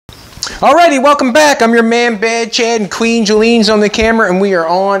Alrighty, welcome back. I'm your man Bad Chad and Queen Jolene's on the camera and we are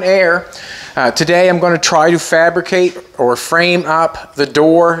on air. Today I'm going to try to fabricate or frame up the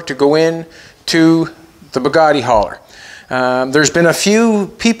door to go in to the Bugatti hauler. There's been a few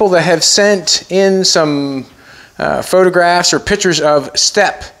people that have sent in some photographs or pictures of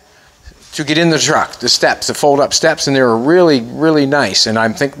step to get in the truck, the steps, the fold-up steps, and they were really, really nice, and I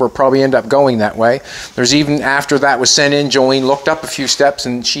think we'll probably end up going that way. There's even, after that was sent in, Jolene looked up a few steps,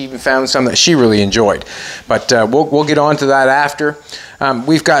 and she even found some that she really enjoyed. But we'll get on to that after.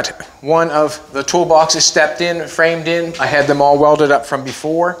 We've got one of the toolboxes stepped in, framed in. I had them all welded up from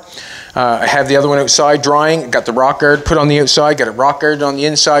before. I have the other one outside drying, got the rock guard put on the outside, got it rock guarded on the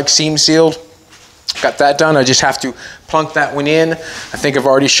inside, seam sealed. Got that done. I just have to plunk that one in. I think I've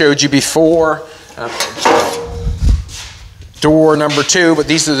already showed you before door number 2, but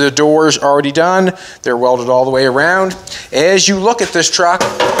these are the doors already done. They're welded all the way around. As you look at this truck,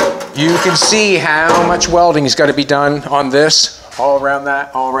 you can see how much welding has got to be done on this. All around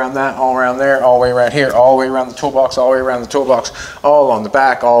that, all around that, all around there, all the way around here, all the way around the toolbox, all the way around the toolbox, all on the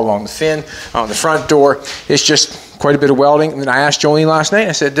back, all along the fin, on the front door. It's just quite a bit of welding. And then I asked Jolene last night,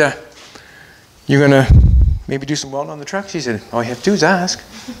 I said, you're gonna maybe do some welding on the truck? She said, all you have to do is ask.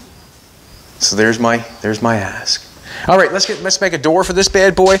 So there's my ask. All right, let's make a door for this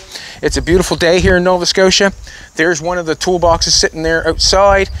bad boy. It's a beautiful day here in Nova Scotia. There's one of the toolboxes sitting there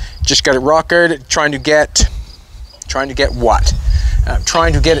outside. Just got it rock guarded, trying to get what?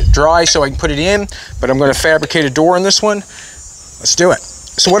 Trying to get it dry so I can put it in, but I'm gonna fabricate a door on this one. Let's do it.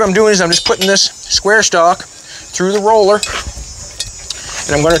 So what I'm doing is I'm just putting this square stock through the roller,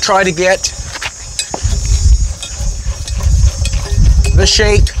 and I'm gonna try to get the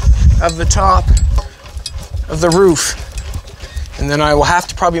shape of the top of the roof, and then I will have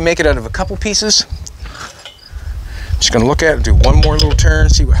to probably make it out of a couple pieces. Just gonna look at it, do one more little turn,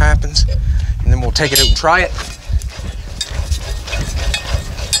 see what happens, and then we'll take it out and try it.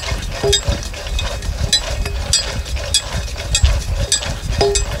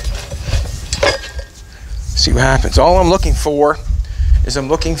 See what happens. All I'm looking for is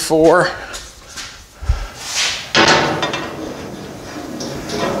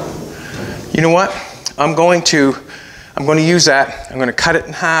you know what? I'm going to use that. I'm going to cut it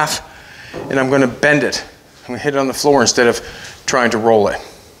in half and I'm going to bend it. I'm going to hit it on the floor instead of trying to roll it.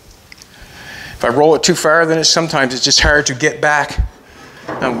 If I roll it too far, then sometimes it's just hard to get back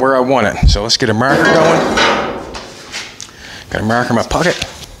where I want it. So let's get a marker going. Got a marker in my pocket.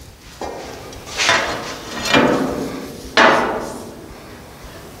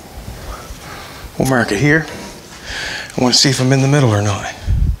 We'll mark it here. I want to see if I'm in the middle or not.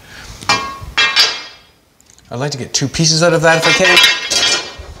 I'd like to get 2 pieces out of that if I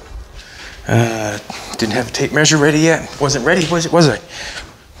can. Didn't have a tape measure ready yet. Wasn't ready, was I?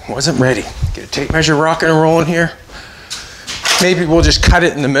 Wasn't ready. Get a tape measure rocking and rolling here. Maybe we'll just cut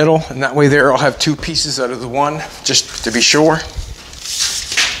it in the middle, and that way there I'll have 2 pieces out of the one, just to be sure.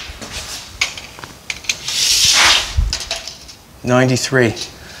 .93.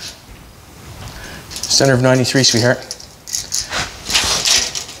 Center of 93, sweetheart.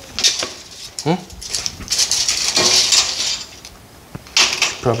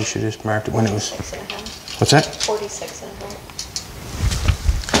 Probably should have just marked it when it was. What's that? 46 and a half.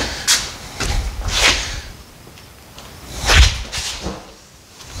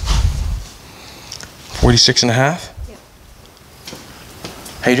 46 and a half? Yeah.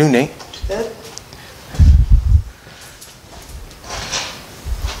 How you doing, Nate? Good.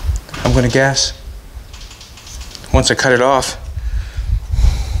 I'm gonna guess. Once I cut it off.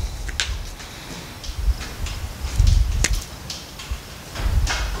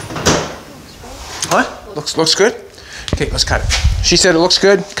 What? Looks good? Okay, let's cut it. She said it looks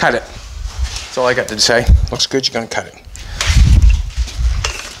good, cut it. That's all I got to say. Looks good, you're gonna cut it.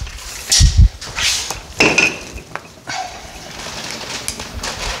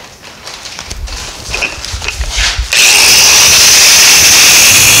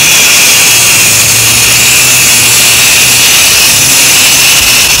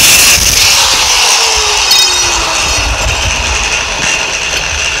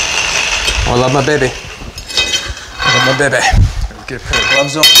 I love my baby. I love my baby. Get a pair of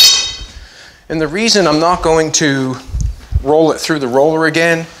gloves on. And the reason I'm not going to roll it through the roller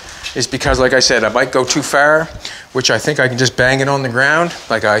again is because, like I said, I might go too far, which I think I can just bang it on the ground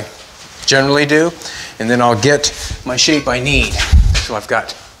like I generally do, and then I'll get my shape I need. So I've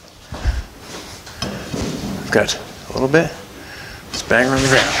got a little bit. Let's bang her on the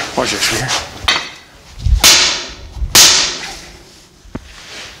ground. Watch this here.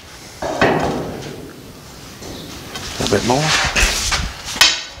 A little bit more.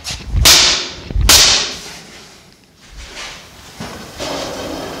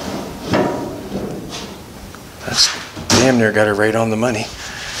 That's damn near got it right on the money.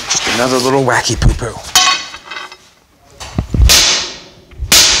 Just another little wacky poo-poo.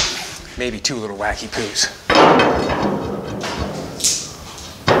 Maybe two little wacky poos.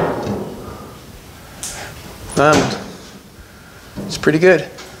 It's pretty good.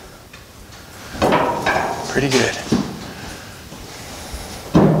 Pretty good.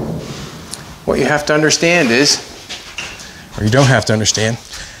 What you have to understand is, or you don't have to understand,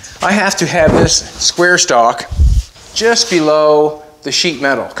 I have to have this square stock just below the sheet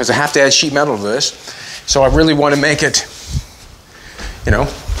metal because I have to add sheet metal to this. So I really want to make it, you know,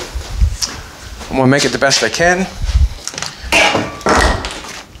 I want to make it the best I can.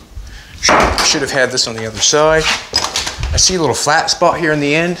 Should have had this on the other side. I see a little flat spot here in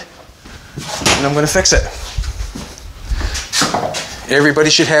the end, and I'm going to fix it. Everybody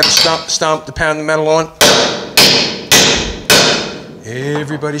should have a stump to pound the metal on.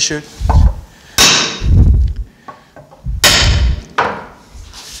 Everybody should.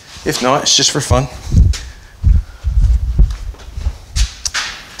 If not, it's just for fun.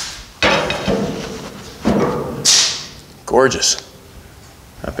 Gorgeous.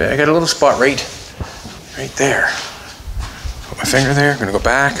 Not bad. I got a little spot right there. Put my finger there. I'm gonna go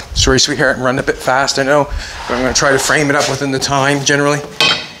back. Sorry, sweetheart, I'm running a bit fast, I know, but I'm gonna try to frame it up within the time generally.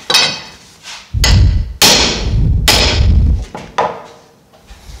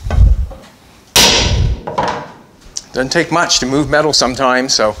 Doesn't take much to move metal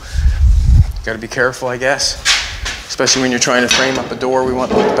sometimes, so you gotta be careful, I guess. Especially when you're trying to frame up a door, we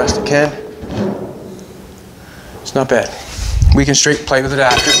want to look the best it can. It's not bad. We can straight play with it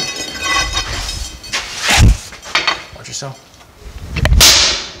after. Watch yourself.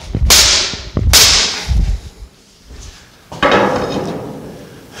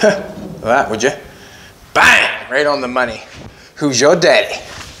 That, would you? Bang! Right on the money. Who's your daddy?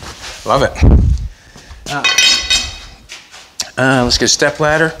 Love it. Let's get a step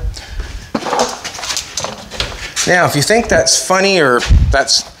ladder. Now, if you think that's funny or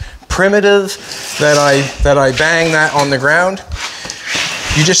that's primitive that I bang that on the ground,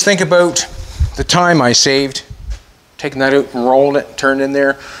 you just think about the time I saved taking that out and rolling it, turning it in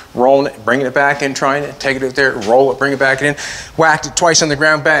there, rolling it, bringing it back in, trying it, take it out there, roll it, bring it back in, whacked it twice on the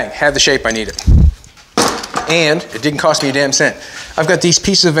ground, bang, had the shape I needed. And it didn't cost me a damn cent. I've got these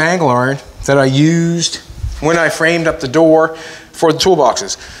pieces of angle iron that I used when I framed up the door for the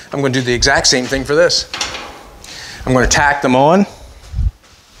toolboxes. I'm going to do the exact same thing for this. I'm going to tack them on,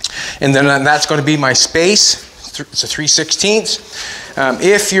 and then that's going to be my space. It's a 3/16.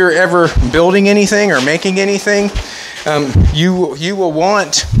 If you're ever building anything or making anything, you will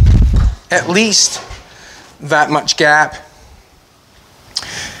want at least that much gap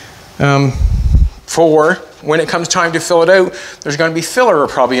for when it comes time to fill it out. There's going to be filler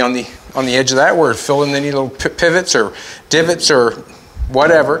probably on the edge of that where fill in any little pivots or divots or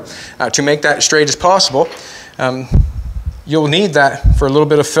whatever to make that as straight as possible. You'll need that for a little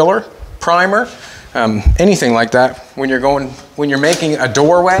bit of filler, primer, anything like that. When you're making a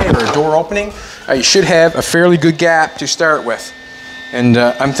doorway or a door opening, you should have a fairly good gap to start with. And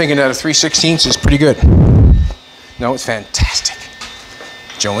I'm thinking that a 3/16 is pretty good. No, it's fantastic.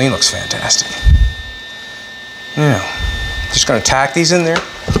 Jolene looks fantastic. Now, just going to tack these in there. Go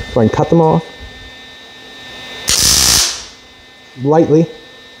ahead and cut them off lightly.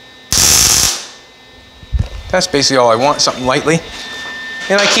 That's basically all I want, something lightly.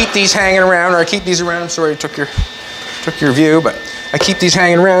 And I keep these hanging around, or I keep these around. I'm sorry I took your view, but I keep these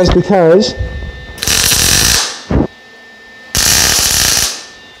hanging around because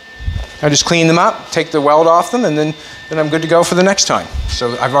I just clean them up, take the weld off them, and then I'm good to go for the next time.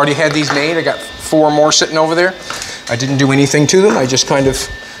 So I've already had these made. I got 4 more sitting over there. I didn't do anything to them. I just kind of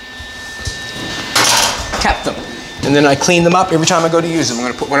kept them. And then I clean them up every time I go to use them. I'm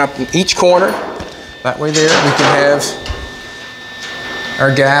going to put one up in each corner. That way there we can have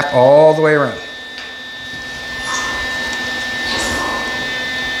our gap all the way around.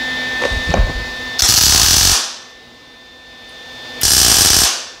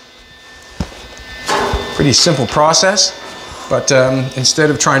 Pretty simple process, but instead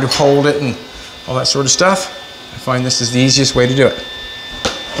of trying to hold it and all that sort of stuff, I find this is the easiest way to do it.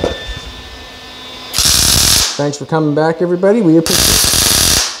 Thanks for coming back, everybody. We appreciate it.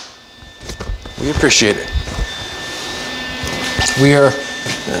 We appreciate it. We are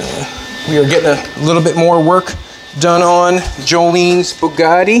getting a little bit more work done on Jolene's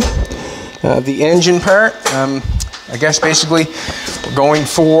Bugatti, the engine part. I guess basically we're going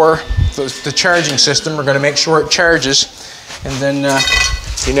for the charging system. We're going to make sure it charges, and then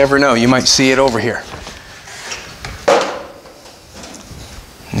you never know, you might see it over here.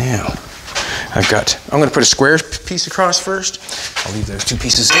 Now, I'm going to put a square piece across first. I'll leave those two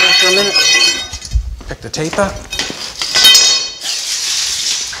pieces in for a minute. Pick the tape up.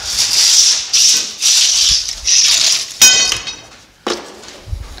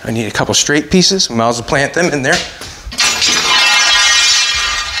 I need a couple straight pieces. Might as well plant them in there.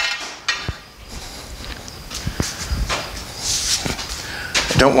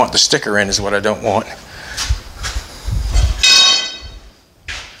 I don't want the sticker in, is what I don't want.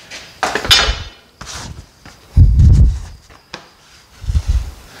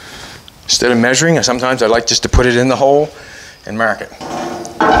 Instead of measuring, sometimes I like just to put it in the hole and mark it.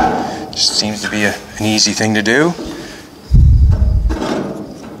 Just seems to be an easy thing to do.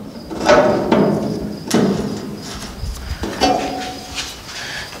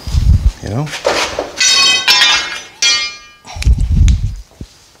 You know?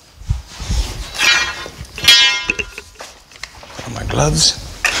 Put on my gloves.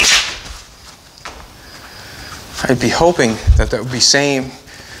 I'd be hoping that would be same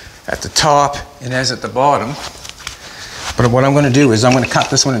at the top and as at the bottom. But what I'm going to do is I'm going to cut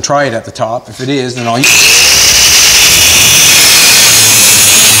this one and try it at the top. If it is, then I'll use it.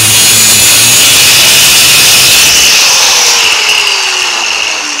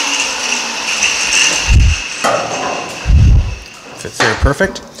 Fits there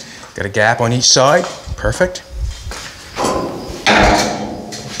perfect. Got a gap on each side. Perfect.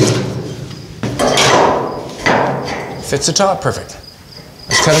 Fits the top perfect.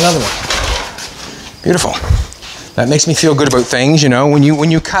 Let's cut another one. Beautiful. That makes me feel good about things, you know. When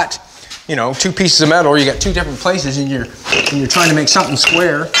you cut, you know, two pieces of metal, or you got two different places, and you're trying to make something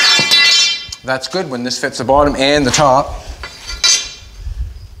square. That's good when this fits the bottom and the top.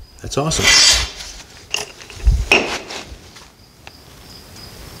 That's awesome.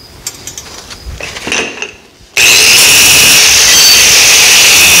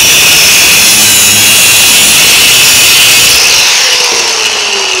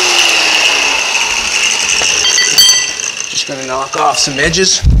 Knock off some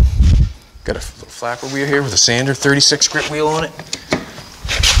edges. Got a little flapper wheel here with a sander, 36 grit wheel on it.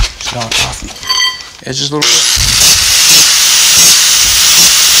 Just knock off the edges a little bit.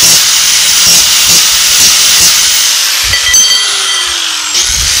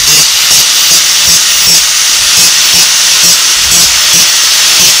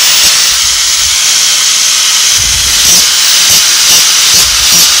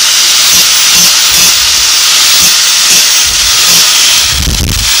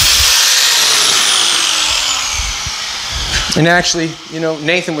 And actually, you know,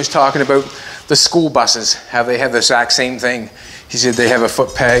 Nathan was talking about the school buses, how they have the exact same thing. He said they have a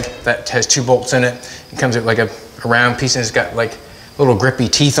foot peg that has 2 bolts in it. It comes with like a round piece and it's got like little grippy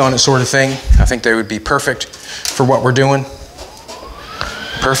teeth on it sort of thing. I think they would be perfect for what we're doing.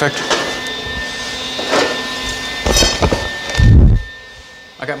 Perfect.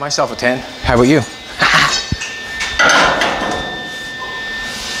 I got myself a 10. How about you?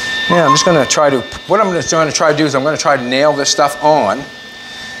 Yeah, I'm just going to try to, what I'm going to try to do is I'm going to try to nail this stuff on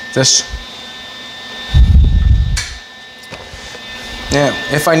this. Now,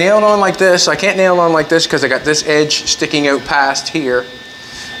 if I nail it on like this, I can't nail it on like this because I got this edge sticking out past here.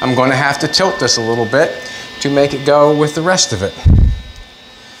 I'm going to have to tilt this a little bit to make it go with the rest of it.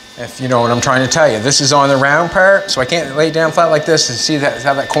 If you know what I'm trying to tell you. This is on the round part, so I can't lay it down flat like this and see that,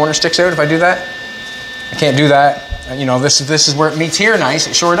 how that corner sticks out if I do that. I can't do that. You know, this is where it meets here nice,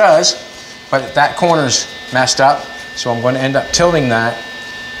 it sure does, but that corner's messed up, so I'm going to end up tilting that.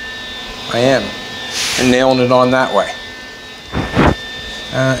 I am, and nailing it on that way.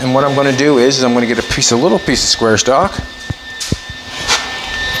 And what I'm going to do is I'm going to get a little piece of square stock.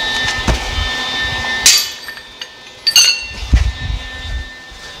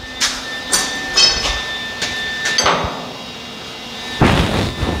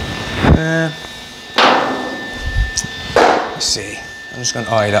 See, I'm just going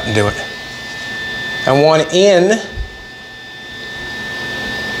to eye it up and do it. I want it in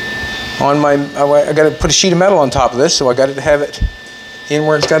on my, I got to put a sheet of metal on top of this, so I got to have it in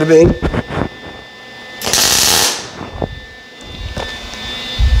where it's got to be.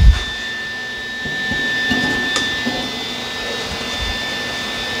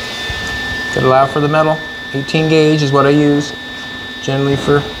 Got to allow for the metal. 18 gauge is what I use generally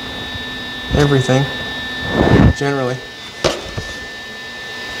for everything. Generally.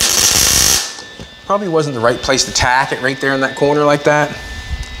 Probably wasn't the right place to tack it right there in that corner like that.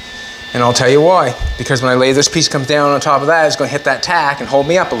 And I'll tell you why. Because when I lay this piece comes down on top of that, it's going to hit that tack and hold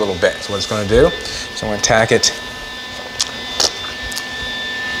me up a little bit. That's what it's going to do. So I'm going to tack it.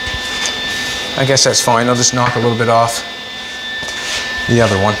 I guess that's fine. I'll just knock a little bit off the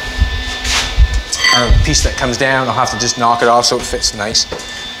other one. or piece that comes down, I'll have to just knock it off so it fits nice.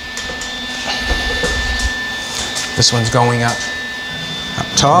 This one's going up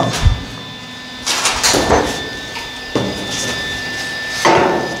top.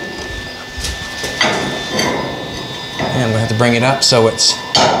 And I'm gonna have to bring it up so it's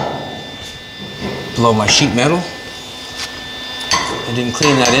below my sheet metal. I didn't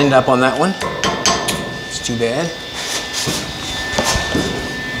clean that end up on that one. It's too bad.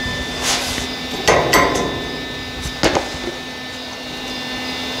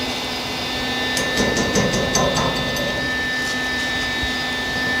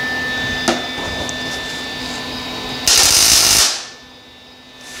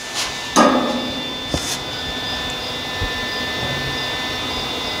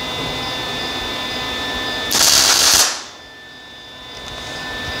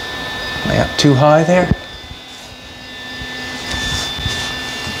 Am I up too high there?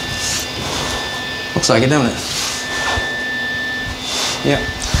 Looks like it, don't it? Yeah,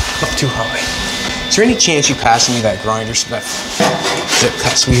 up too high. Is there any chance you passing me that grinder, that zip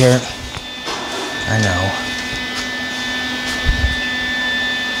cut sweetheart? I know.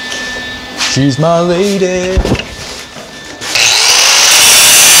 She's my lady.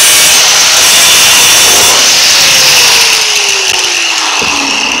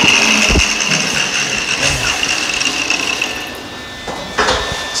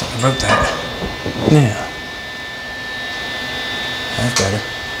 Wrote that. Now, that's better.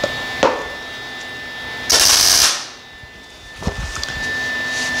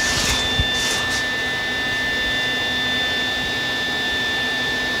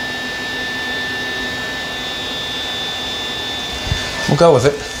 We'll go with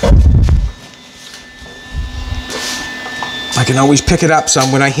it. I can always pick it up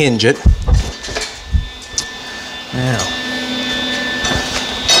some when I hinge it. Now,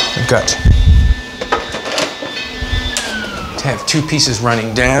 I've got to have two pieces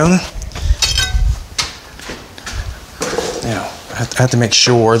running down. Now, I have to make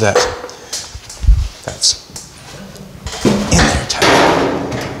sure that that's in there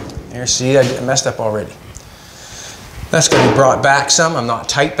tight. There, see, I messed up already. That's going to be brought back some. I'm not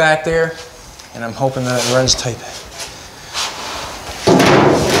tight back there, and I'm hoping that it runs tight.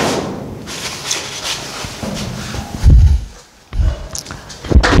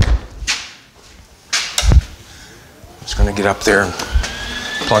 Just going to get up there and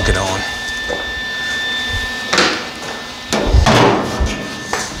plug it on.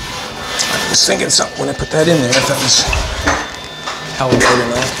 I was thinking something when I put that in there, if that was held good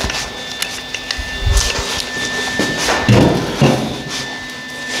enough.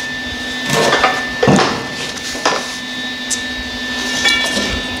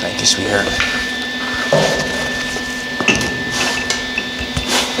 Thank you, sweetheart.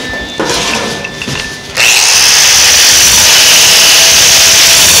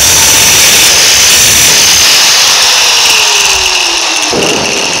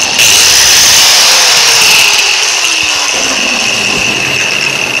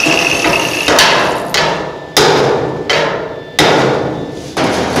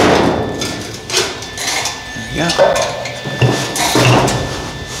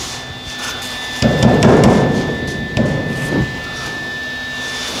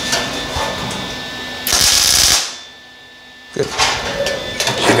 Good.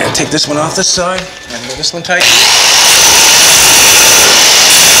 I'm going to take this one off this side and get this one tight.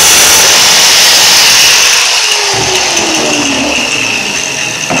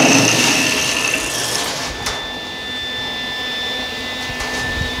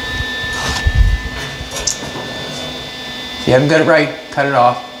 If you haven't got it right, cut it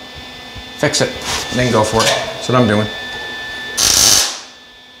off, fix it, and then go for it. That's what I'm doing.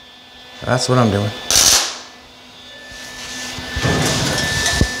 That's what I'm doing.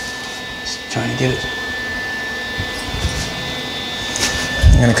 Just trying to get it.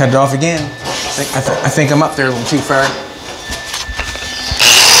 I'm gonna cut it off again. I think I'm up there a little too far.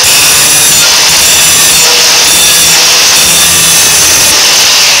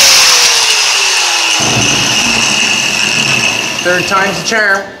 Third time's the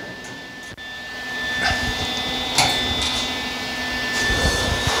charm.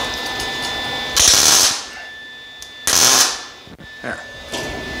 There.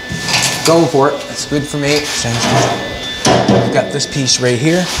 Going for it. That's good for me. I've got this piece right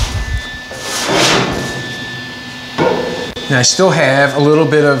here. And I still have a little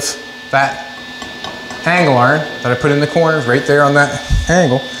bit of that angle iron that I put in the corners right there on that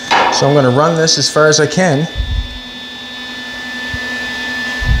angle. So I'm going to run this as far as I can.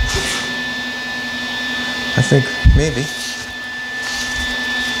 I think maybe.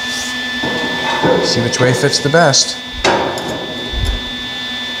 See which way fits the best.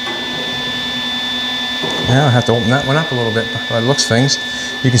 Now I have to open that one up a little bit by the looks of things.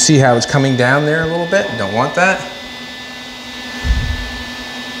 You can see how it's coming down there a little bit. Don't want that.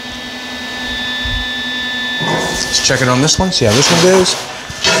 Let's check it on this one, see how this one goes.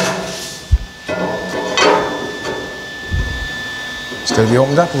 It's got to be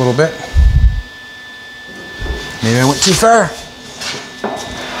opened up a little bit. Maybe I went too far.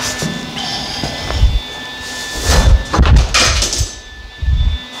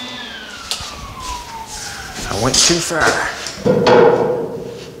 I went too far.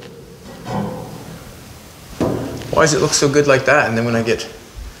 Why does it look so good like that? And then when I get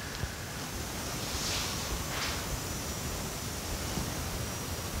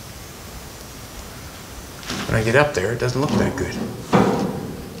up there, it doesn't look that good.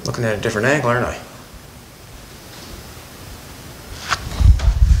 Looking at a different angle, aren't I?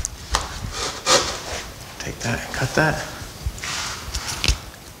 Take that and cut that.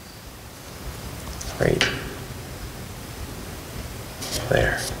 Right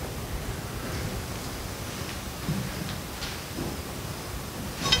there.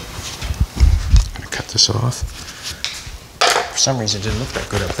 I'm gonna cut this off. For some reason it didn't look that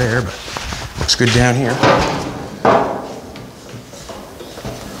good up there, but looks good down here.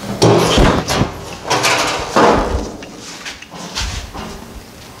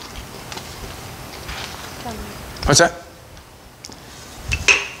 What's that?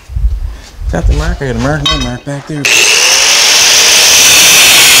 Is that the mark? I got a mark, no mark back there.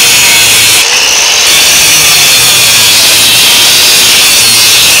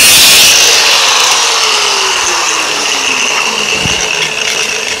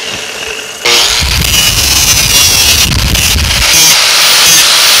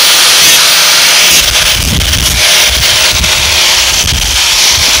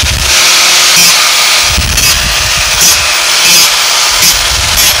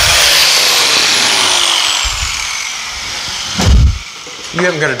 You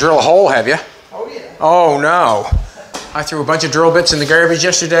haven't got to drill a hole, have you? Oh, yeah. Oh, no. I threw a bunch of drill bits in the garbage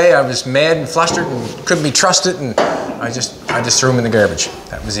yesterday. I was mad and flustered and couldn't be trusted, and I just threw them in the garbage.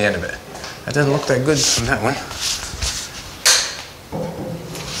 That was the end of it. That doesn't look that good from that one.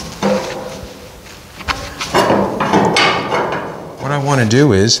 What I want to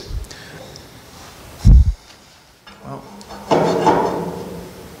do is, well,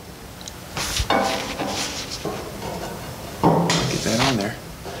 get that on there.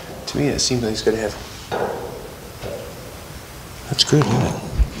 To me, it seems like it's going to have. That's good, isn't it?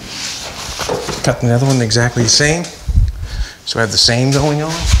 Cut the other one exactly the same. So I have the same going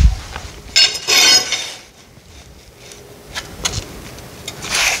on.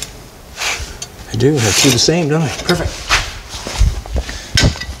 I do have two the same, don't I? Perfect.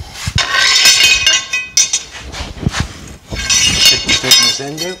 Straighten this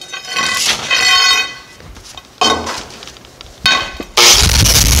end out.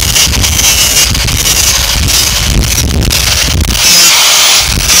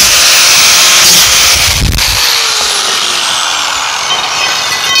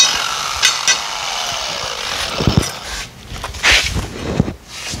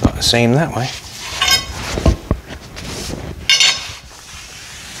 Same that way.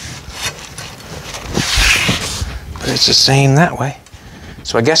 But it's the same that way.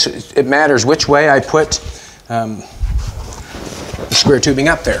 So I guess it matters which way I put the square tubing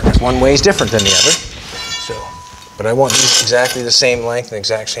up there, because one way is different than the other. So, but I want these exactly the same length and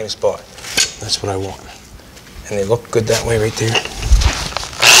exact same spot. That's what I want. And they look good that way right there.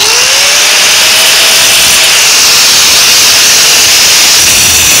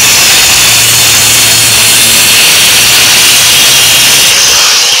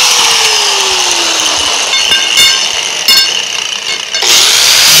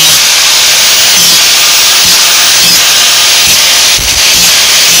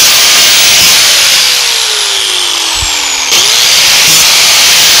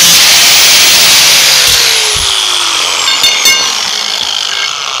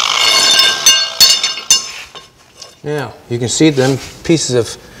 Now, you can see them pieces of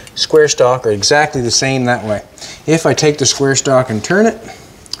square stock are exactly the same that way. If I take the square stock and turn it,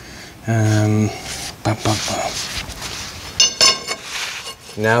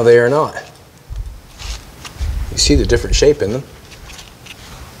 now they are not. You see the different shape in them.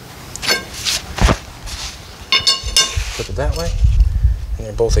 Flip it that way, and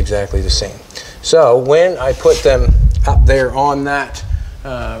they're both exactly the same. So when I put them up there on that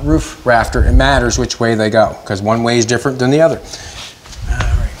roof rafter, it matters which way they go, because one way is different than the other. All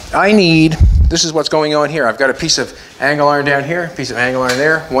right. I need this is what's going on here. I've got a piece of angle iron down here, a piece of angle iron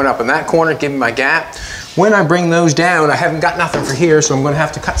there, one up in that corner, give me my gap. When I bring those down, I haven't got nothing for here, so I'm going to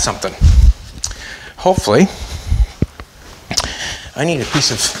have to cut something. Hopefully, I need a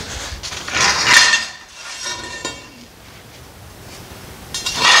piece of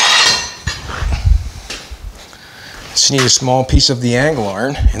just need a small piece of the angle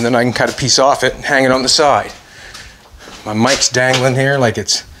iron, and then I can cut a piece off it and hang it on the side. My mic's dangling here like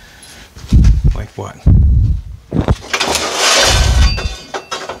it's like what?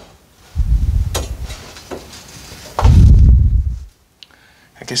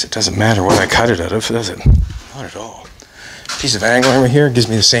 I guess it doesn't matter what I cut it out of, does it? Not at all. Piece of angle iron right here gives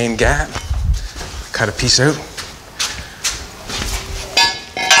me the same gap. Cut a piece out.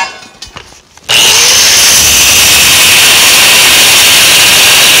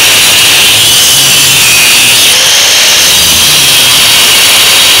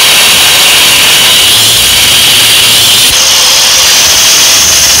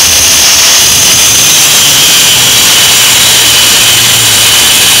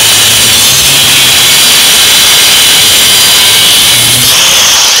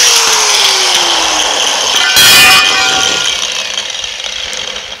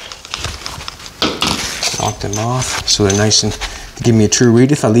 Knock them off so they're nice and to give me a true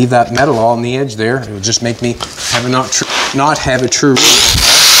read. If I leave that metal all on the edge there, it will just make me have not have a true read.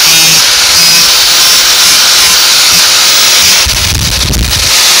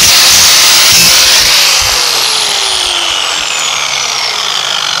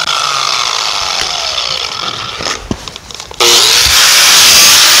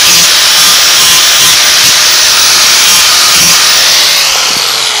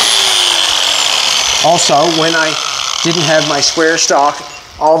 Also, when I didn't have my square stock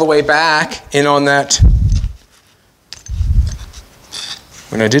all the way back in on that,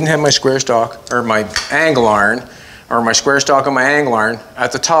 when I didn't have my square stock or my angle iron or my square stock on my angle iron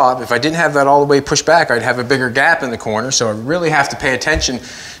at the top, if I didn't have that all the way pushed back, I'd have a bigger gap in the corner. So I really have to pay attention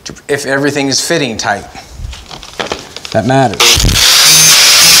to if everything is fitting tight. That matters.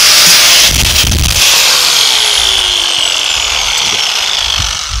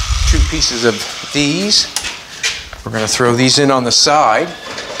 Two pieces of these. We're going to throw these in on the side.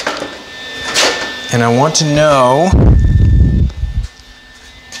 And I want to know,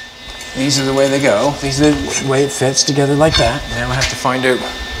 these are the way they go. These are the way it fits together like that. Now I have to find out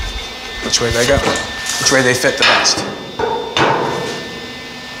which way they go, which way they fit the best.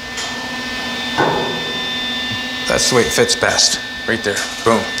 That's the way it fits best, right there,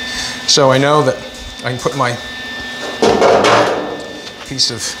 boom. So I know that I can put my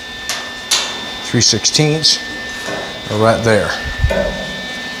piece of 3/16 right there.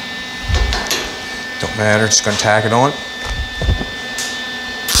 Don't matter, just gonna tack it on.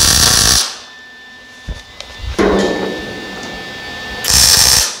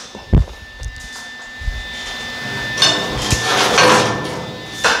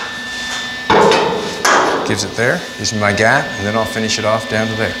 Gives it there, gives me my gap, and then I'll finish it off down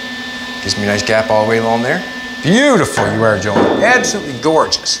to there. Gives me a nice gap all the way along there. Beautiful you are, Joel. Absolutely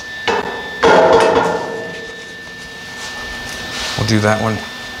gorgeous. We'll do that one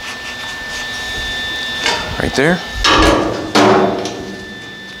right there.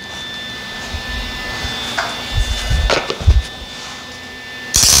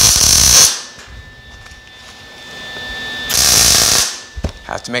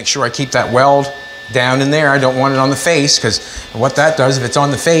 Have to make sure I keep that weld down in there. I don't want it on the face, because what that does, if it's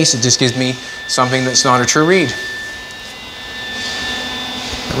on the face, it just gives me something that's not a true read.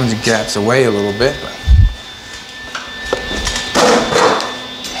 That one gaps away a little bit, but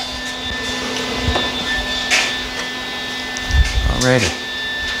alrighty.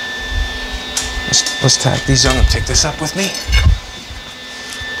 Let's tack these on and take this up with me.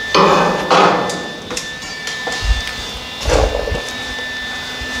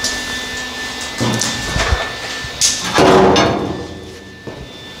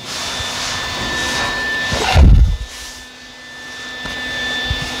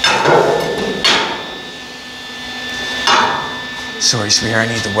 Sorry, sweetheart,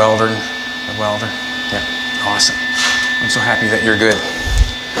 I need the welder. The welder. Yeah, awesome. I'm so happy that you're good.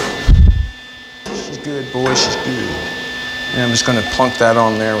 She's good, boy, she's good. And I'm just going to plunk that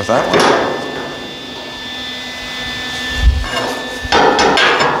on there with that one.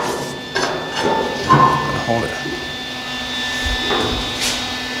 I'm going to hold it.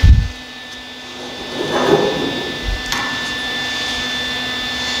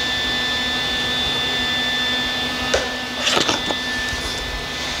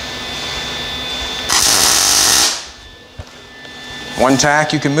 One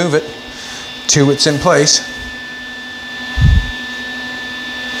tack, you can move it. to it's in place.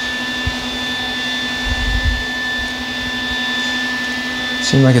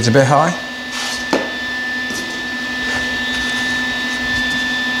 Seems like it's a bit high.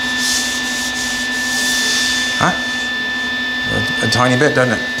 Huh? A tiny bit,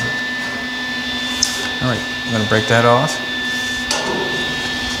 doesn't it? All right, I'm gonna break that off.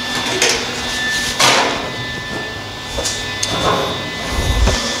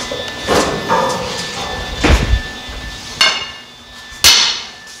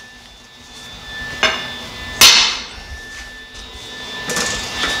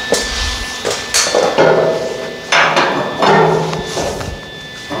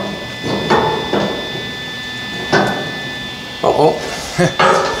 Oh,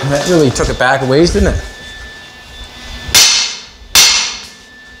 that really took it back a ways, didn't it?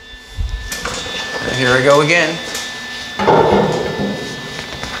 Here I go again.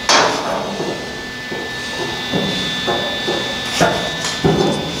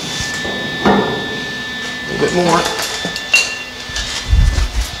 A little bit more.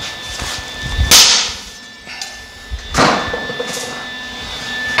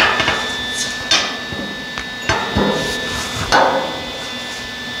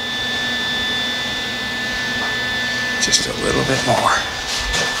 Just a little bit more.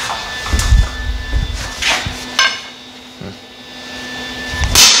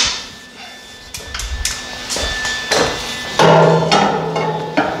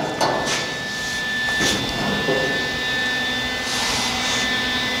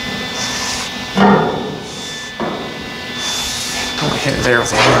 Hit it there with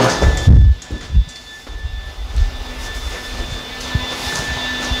the hammer.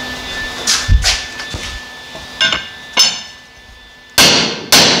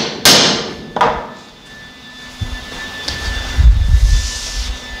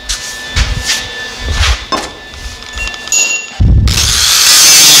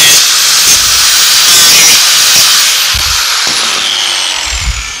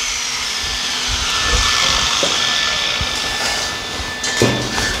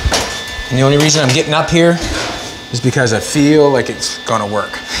 And the only reason I'm getting up here is because I feel like it's gonna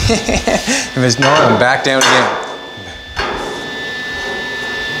work. If it's not, I'm back down again.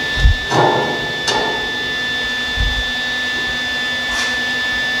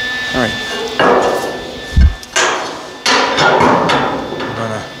 All right. I'm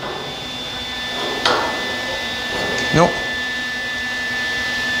gonna, nope.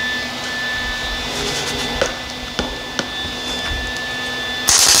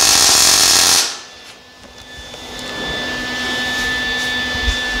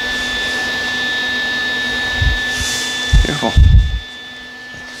 Beautiful.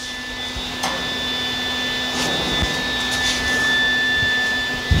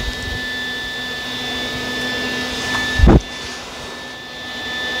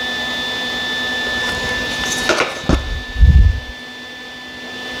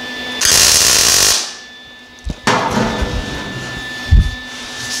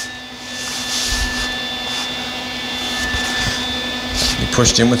 You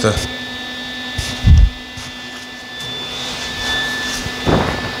pushed in with the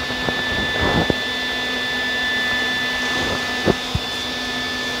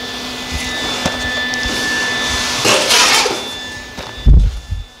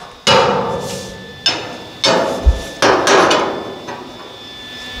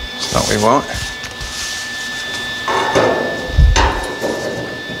what we want.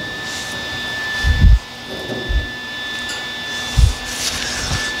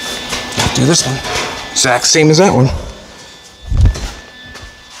 Do this one. Exact same as that one.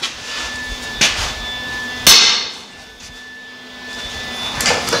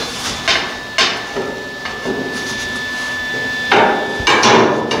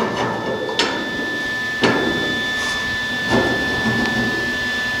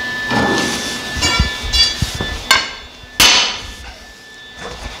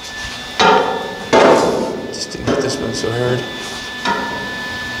 Just didn't hit this one so hard.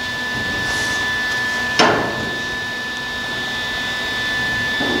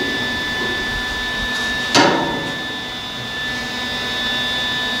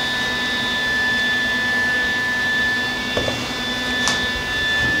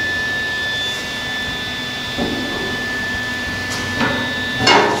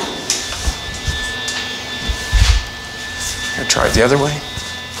 I tried the other way.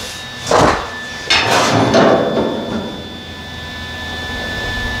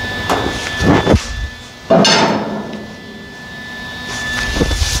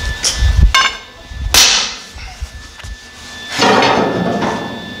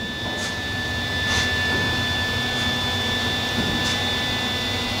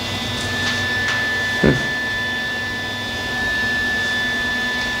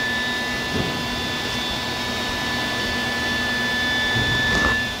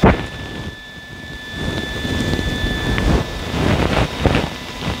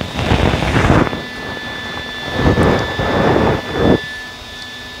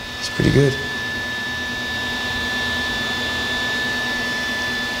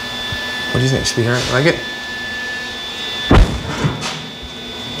 What do you think, sweetheart? Like it?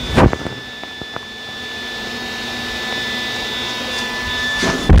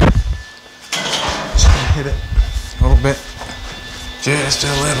 Just gonna hit it a little bit. Just a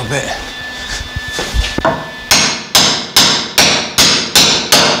little bit.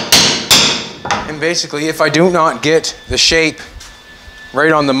 And basically, if I do not get the shape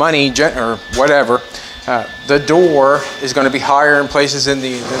right on the money, or whatever, the door is going to be higher in places than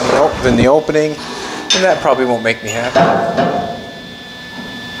the opening, and that probably won't make me happy.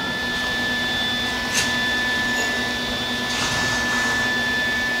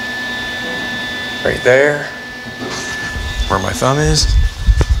 Right there, where my thumb is.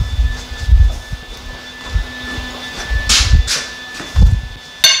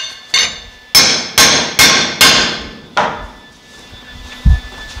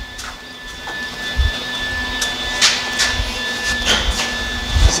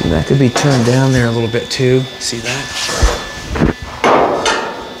 See, that could be turned down there a little bit too. See that?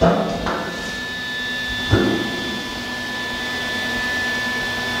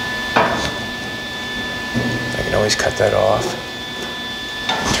 I can always cut that off.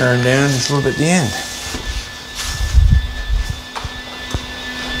 Turn down just a little bit at the end.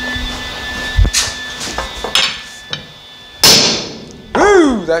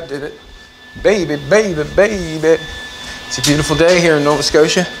 Woo! That did it. Baby, baby, baby. It's a beautiful day here in Nova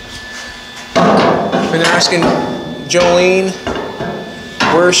Scotia. Been asking Jolene,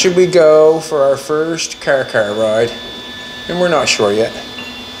 where should we go for our first car ride? And we're not sure yet.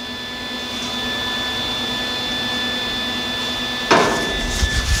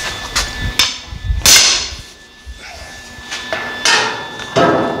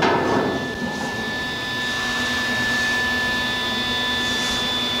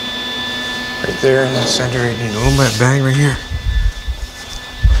 There in the center, I need a little bit of bang right here.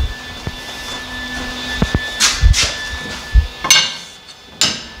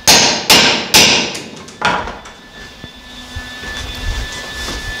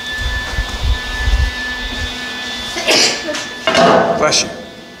 Bless you.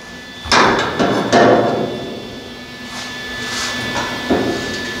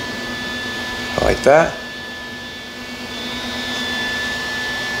 Like that.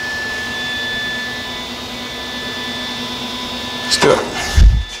 Do it.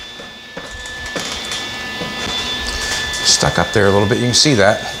 Stuck up there a little bit, you can see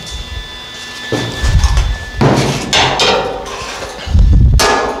that.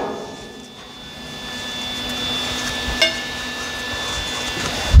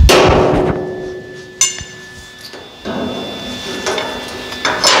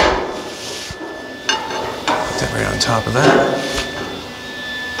 Put that right on top of that.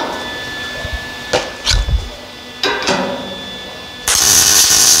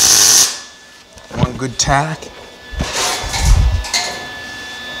 Good tack.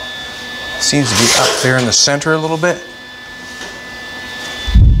 Seems to be up there in the center a little bit.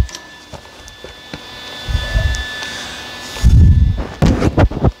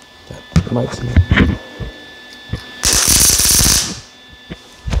 That might be.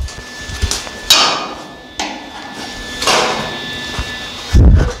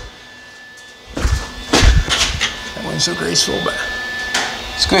 That wasn't so graceful, but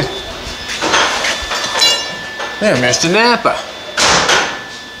it's good. There, Mr. Napa.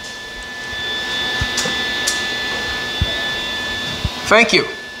 Thank you.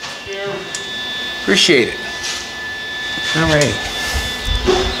 Appreciate it. All right.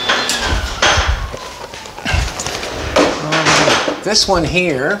 This one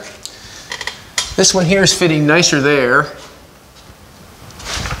here is fitting nicer there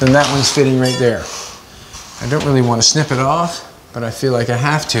than that one's fitting right there. I don't really want to snip it off, but I feel like I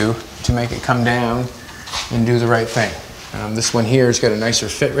have to make it come down and do the right thing. This one here has got a nicer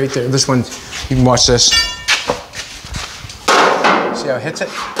fit right there. This one, you can watch this. See how it hits it?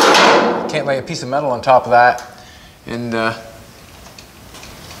 Can't lay a piece of metal on top of that, and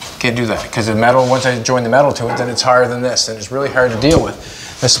can't do that because the metal, once I join the metal to it, then it's higher than this, and it's really hard to deal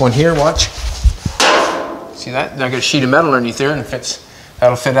with. This one here, watch. See that? I got a sheet of metal underneath there, and it fits.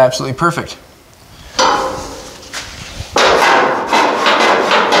 That'll fit absolutely perfect.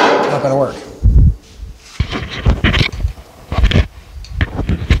 Not gonna work.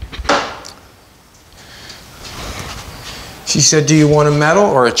 She said, do you want a metal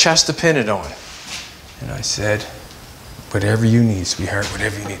or a chest to pin it on? And I said, whatever you need, sweetheart,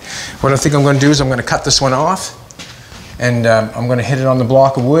 whatever you need. What I think I'm going to do is I'm going to cut this one off, and I'm going to hit it on the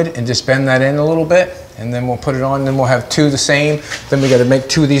block of wood and just bend that in a little bit, and then we'll put it on, and then we'll have two the same. Then we got to make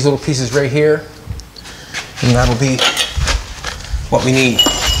two of these little pieces right here, and that'll be what we need.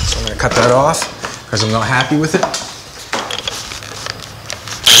 So I'm going to cut that off because I'm not happy with it.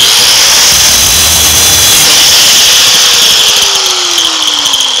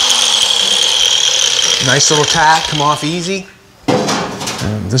 Nice little tack, come off easy.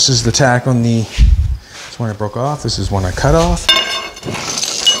 This is the tack on the, this one I broke off. This is one I cut off.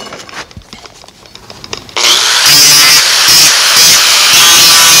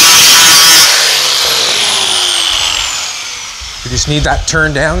 We just need that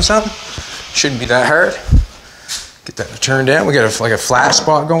turned down some. Shouldn't be that hard. Get that turned down. We got like a flat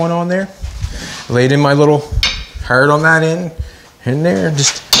spot going on there. Laid in my little hard on that end, in there,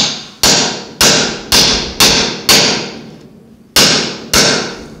 just.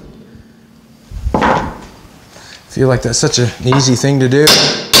 Feel like that's such an easy thing to do.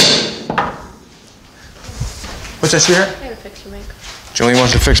 What's that, sweetheart? I gotta fix your mic. Julie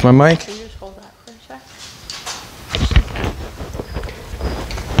wants to fix my mic. Can you just hold that for a sec?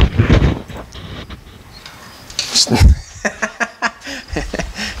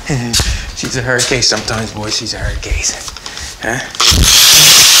 She's a hard case sometimes, boys. She's a hard case. Huh?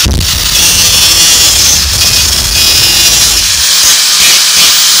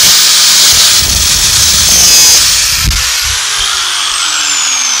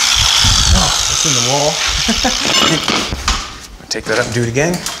 In the wall. Take that up and do it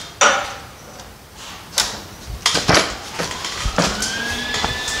again.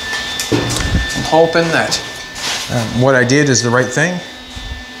 I'm hoping that what I did is the right thing.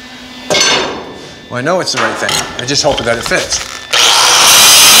 Well, I know it's the right thing. I just hope that it fits.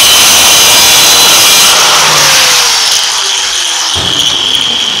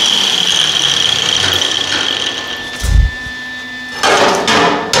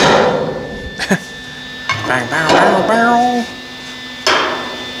 Bang, bang, bang, bang.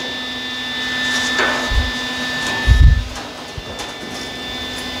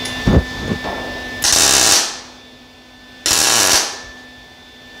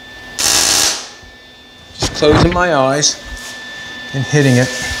 Just closing my eyes and hitting it.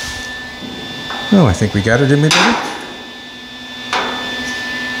 Oh, I think we got it, didn't we, baby?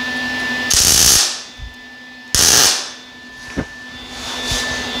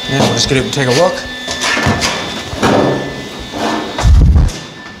 Yeah, we'll just get it and take a look.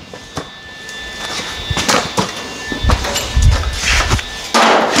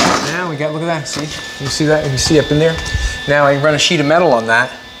 Look at that, see? You see that? You can see up in there? Now I can run a sheet of metal on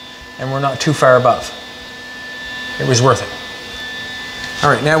that and we're not too far above. It was worth it. All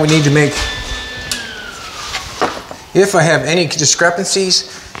right, now we need to make, if I have any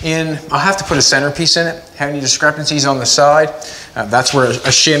discrepancies in, I'll have to put a centerpiece in it. Have any discrepancies on the side? That's where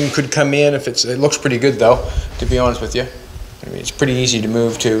a shim could come in. If it looks pretty good though, to be honest with you. I mean, it's pretty easy to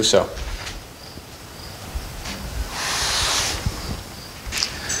move too, so.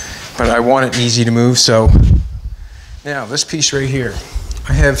 But I want it easy to move, so now this piece right here.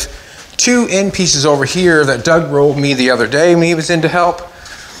 I have two end pieces over here that Doug rolled me the other day when he was in to help.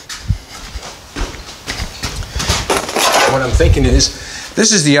 What I'm thinking is,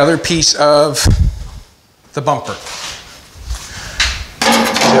 this is the other piece of the bumper.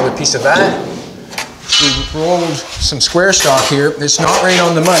 The other piece of that. We rolled some square stock here. It's not right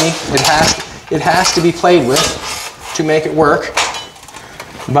on the money. It has to be played with to make it work.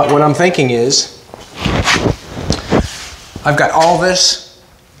 But what I'm thinking is, I've got all this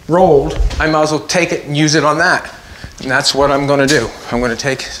rolled, I might as well take it and use it on that. And that's what I'm gonna do. I'm gonna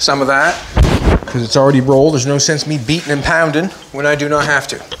take some of that, because it's already rolled. There's no sense me beating and pounding when I do not have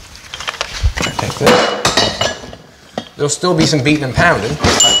to. I take this. There'll still be some beating and pounding,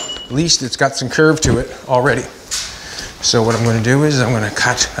 but at least it's got some curve to it already. So what I'm gonna do is I'm gonna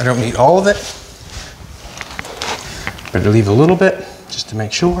cut, I don't need all of it, but I'll leave a little bit, just to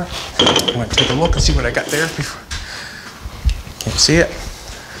make sure. I'm going to take a look and see what I got there before. Can't see it.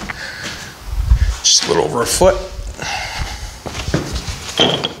 Just a little over a foot.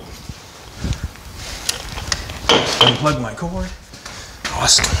 Unplug my cord.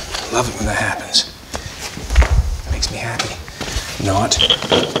 Awesome. Love it when that happens. Makes me happy. Not.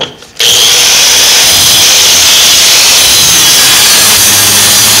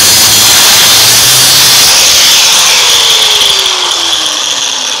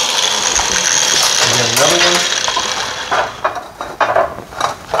 Another one.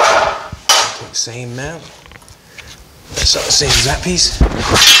 Okay, same mount. That's not the same as that piece.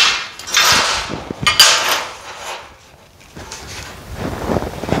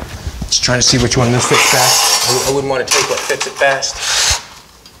 Just trying to see which one will fit best. I wouldn't want to take what fits it best.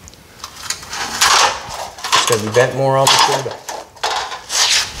 It's got to be bent more, obviously, but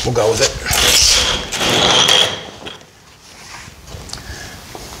we'll go with it.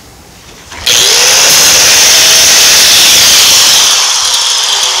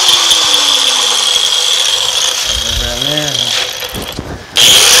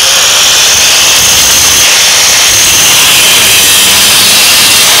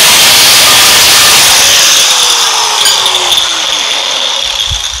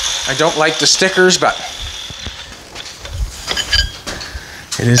 don't like the stickers, but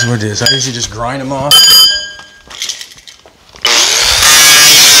it is what it is. I usually just grind them off.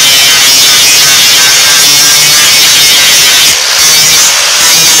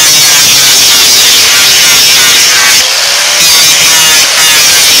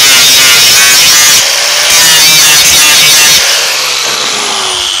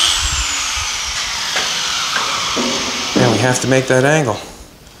 Now we have to make that angle.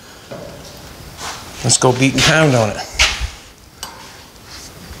 Let's go beat and pound on it.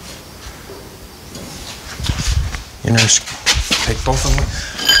 You know, take both of them.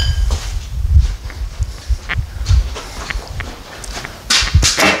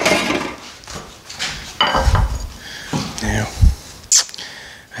 Now,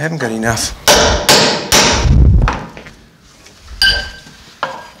 I haven't got enough.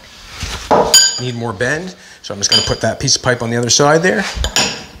 Need more bend, so I'm just going to put that piece of pipe on the other side there.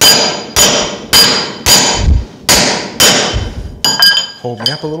 Hold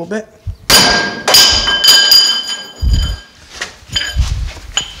me up a little bit.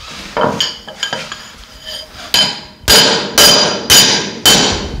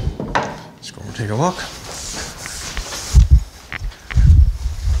 Let's go over and take a look.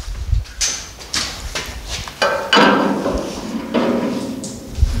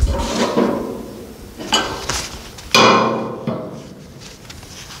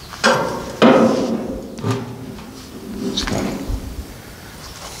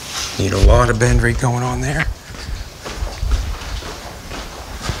 Need a lot of bend rate going on there.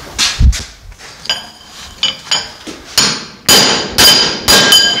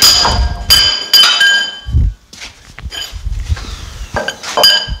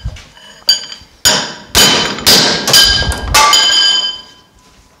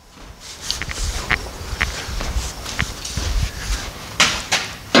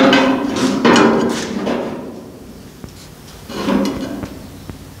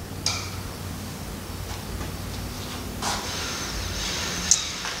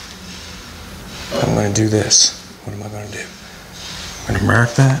 I'm going to do this. What am I going to do? I'm going to mark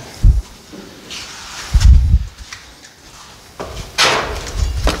that.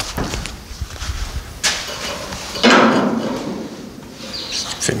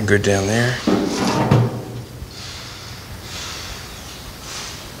 Fitting good down there.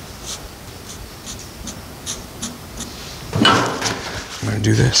 I'm going to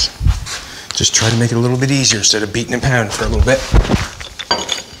do this. Just try to make it a little bit easier instead of beating and pounding for a little bit.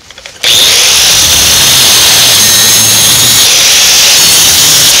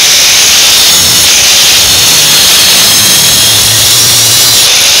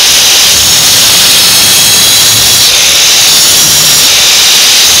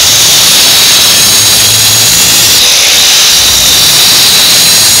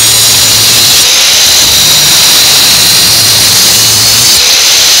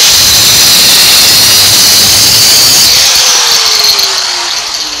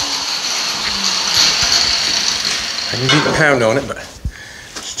 I can beat and pound on it, but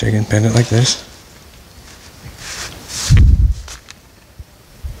just take it and bend it like this.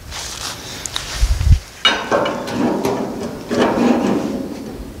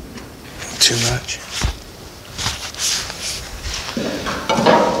 Not too much.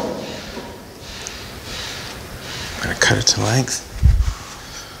 I'm going to cut it to length.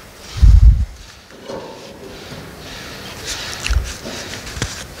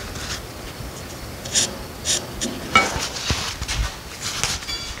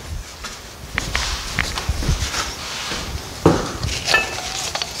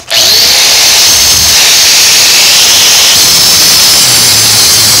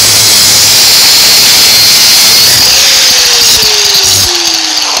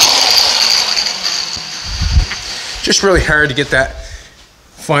 Just really hard to get that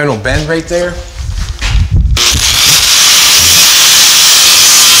final bend right there.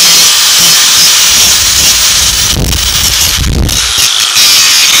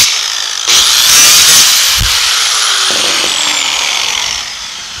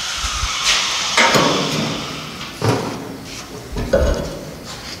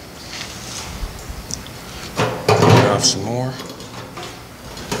 Get off some more.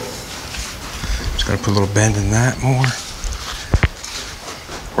 Just gotta put a little bend in that more.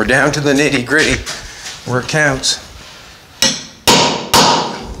 We're down to the nitty gritty where it counts.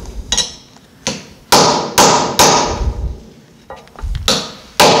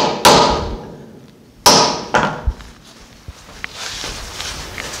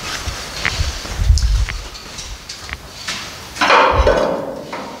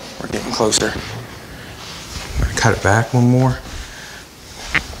 We're getting closer. I'm gonna cut it back one more.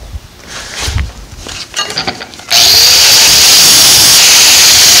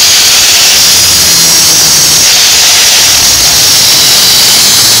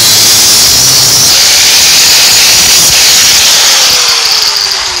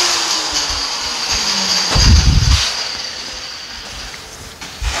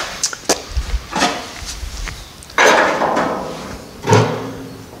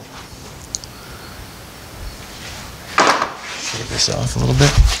 this off a little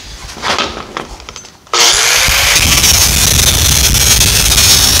bit.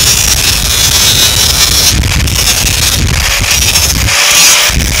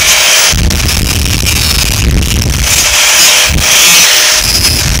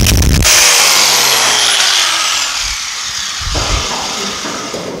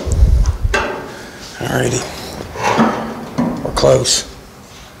 Alrighty, we're close.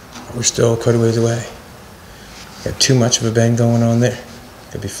 We're still quite a ways away. Got too much of a bend going on there.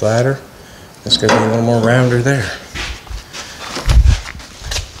 Could be flatter. This could be a little more rounder there.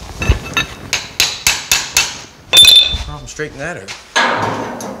 No problem, straighten that out.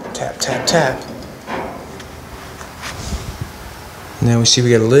 Tap, tap, tap. Now we see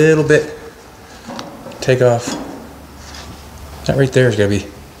we got a little bit take off. That right there is going to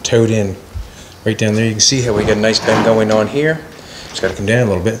be towed in. Right down there, you can see how we got a nice bend going on here. It's got to come down a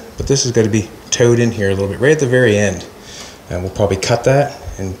little bit, but this is going to be towed in here a little bit, right at the very end. And we'll probably cut that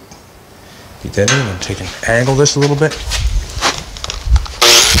and keep that in and take and angle this a little bit.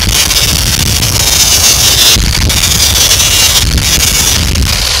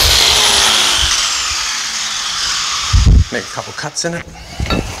 Make a couple cuts in it.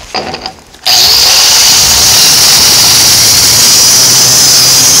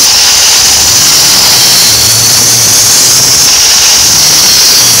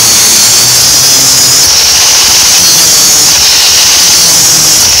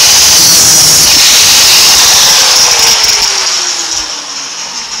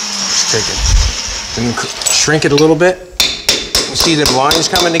 Take it and shrink it a little bit. You see the lines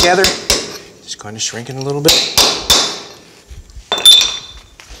coming together? Just kind of shrinking a little bit.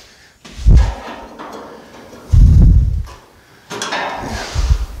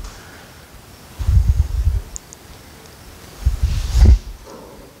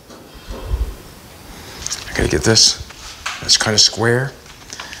 I gotta get this. That's kind of square.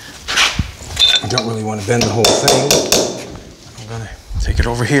 I don't really want to bend the whole thing. I'm gonna take it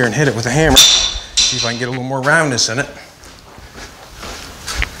over here and hit it with a hammer. See if I can get a little more roundness in it.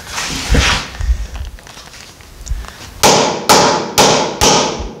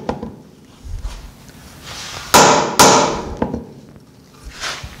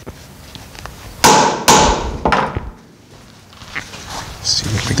 Let's see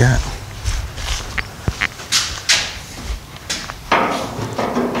what we got.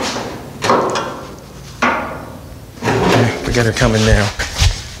 We got her coming now.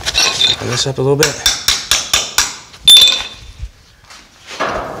 Open this up a little bit.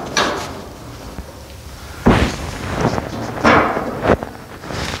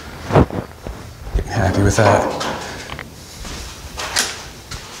 Getting happy with that.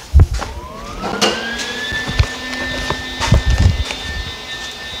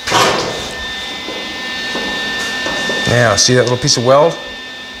 Now, see that little piece of weld?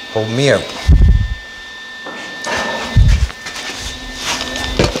 Hold me out.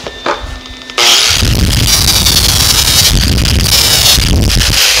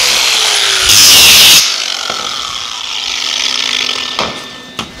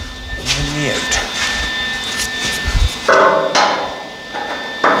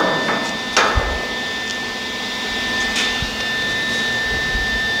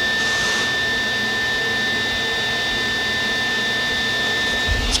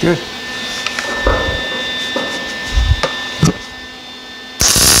 Good.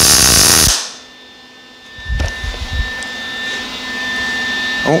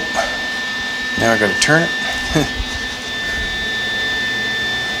 Oh, now I got to turn it.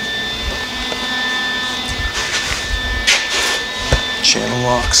 Channel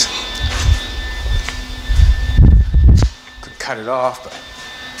locks. Could cut it off, but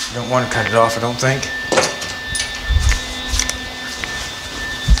you don't want to cut it off, I don't think.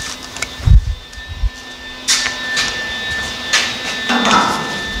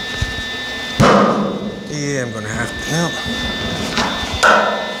 Yeah, I'm gonna have to. No.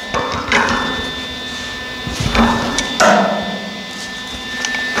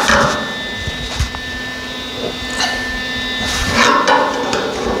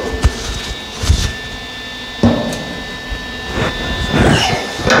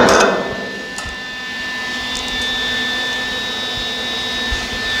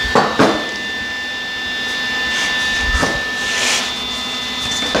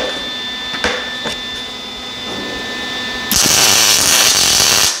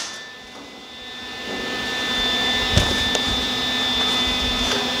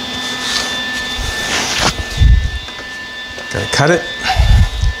 Gotta cut it.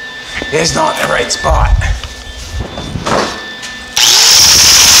 It's not in the right spot.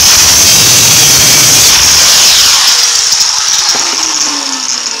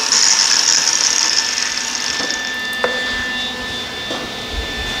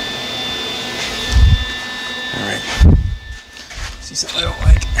 don't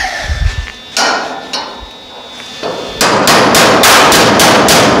like.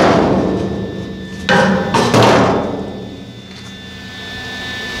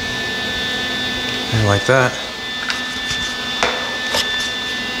 I like that.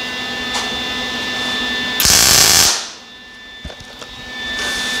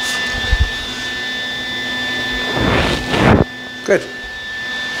 Good.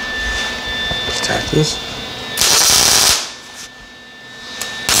 Let's tack this.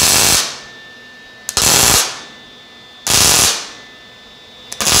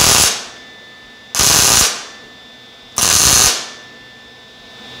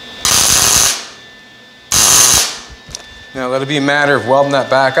 Now that'll be a matter of welding that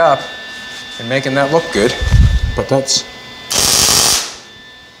back up and making that look good, but that's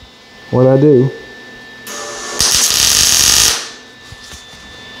what I do.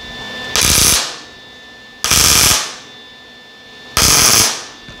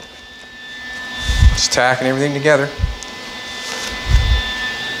 Just tacking everything together.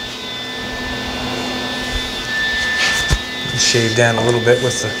 Shave down a little bit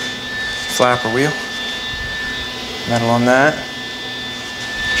with the flapper wheel. Metal on that.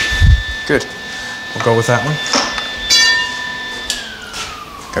 Good. We'll go with that one.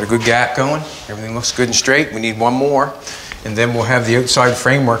 Got a good gap going. Everything looks good and straight. We need one more, and then we'll have the outside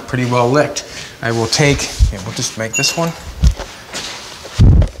framework pretty well licked. I will take, and we'll just make this one.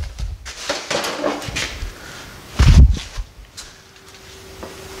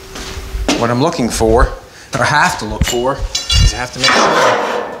 What I'm looking for, or have to look for, is I have to make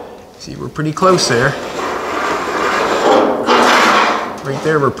sure. See, we're pretty close there. Right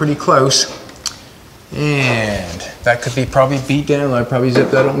there, we're pretty close. And that could be probably beat down. I'd probably zip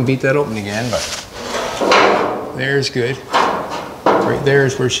that open, beat that open again, but there's good. Right there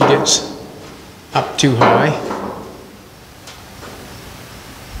is where she gets up too high.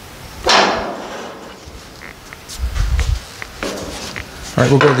 All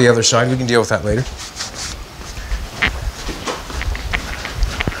right, we'll go to the other side. We can deal with that later.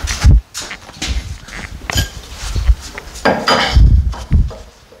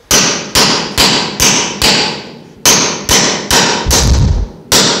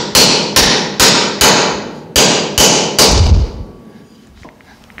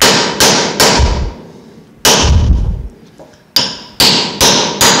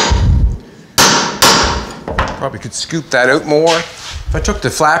 Probably could scoop that out more. If I took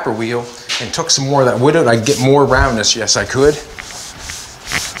the flapper wheel and took some more of that wood out, I'd get more roundness. Yes, I could.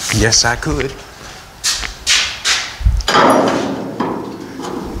 Yes, I could.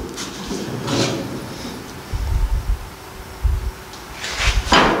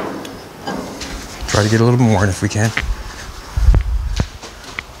 Try to get a little more in if we can.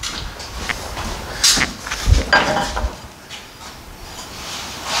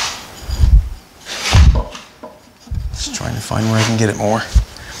 Trying to find where I can get it more.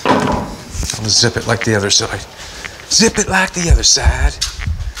 I'll zip it like the other side. Zip it like the other side.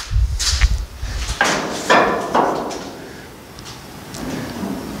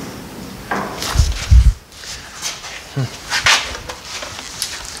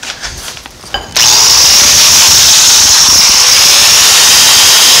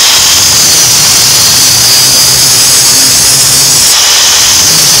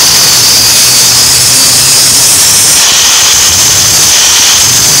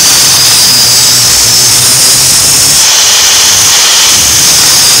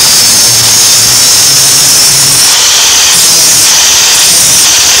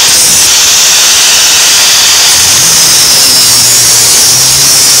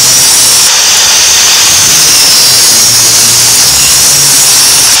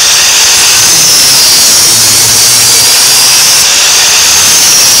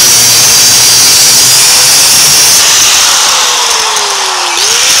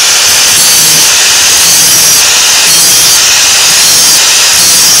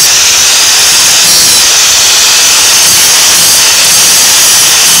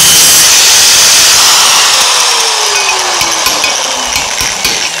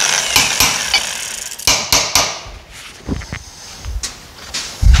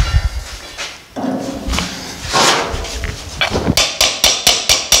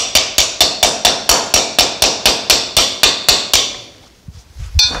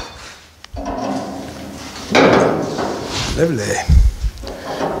 Lovely.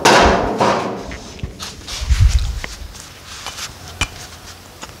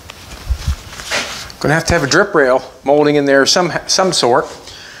 Gonna have to have a drip rail molding in there of some sort.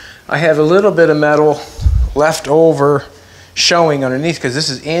 I have a little bit of metal left over showing underneath because this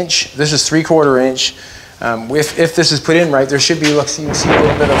is inch, this is 3/4 inch. If this is put in right, there should be, look, so you can see a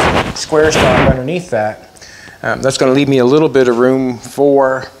little bit of square stock underneath that. That's going to leave me a little bit of room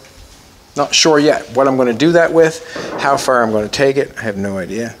for, not sure yet what I'm going to do that with, how far I'm going to take it. I have no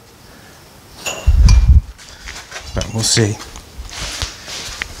idea. But we'll see.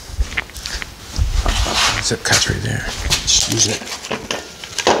 Zip cuts right there. Just use it.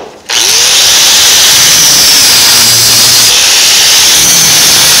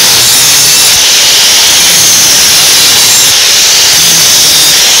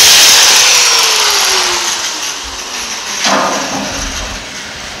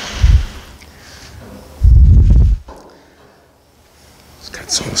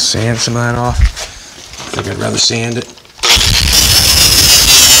 So we'll sand some of that off. I think I'd rather sand it.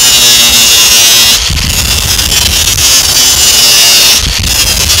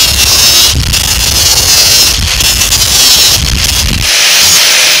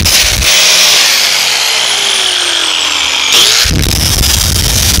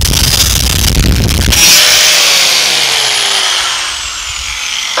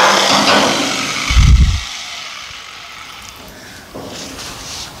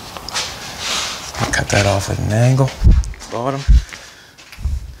 Cut that off at an angle, bottom.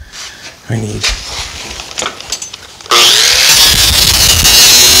 We need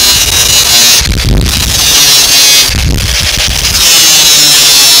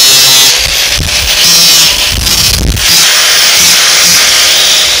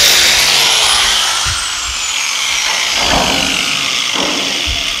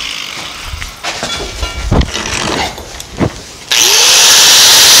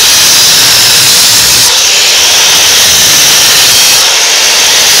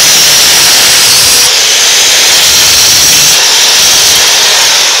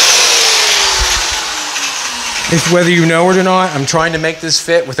if whether you know it or not, I'm trying to make this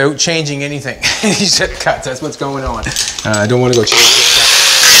fit without changing anything. These zip cuts, that's what's going on. I don't want to go change zip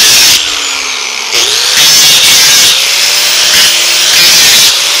cuts.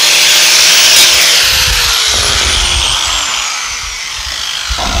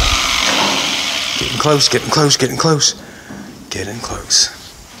 Getting close, getting close, getting close. Getting close.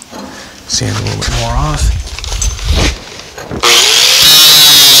 Sand a little bit more off.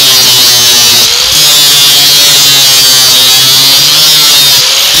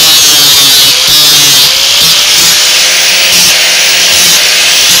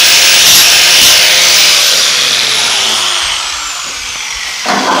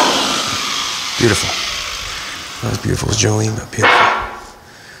 Beautiful. Not as beautiful as Jolene, but beautiful.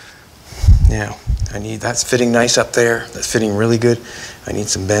 Now, I need, that's fitting nice up there. That's fitting really good. I need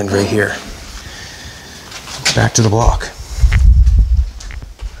some bend right here. Back to the block.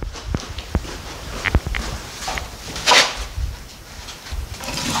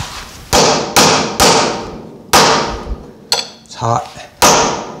 It's hot.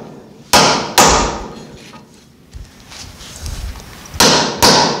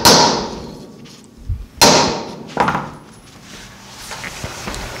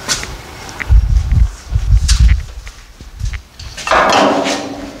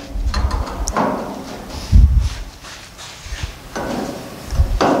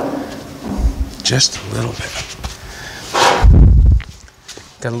 Just a little bit.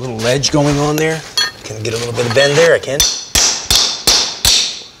 Got a little ledge going on there. Can I get a little bit of bend there? I can.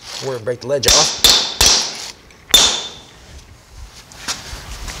 Or break the ledge off.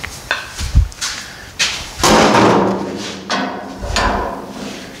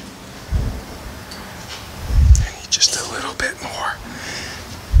 I need just a little bit more.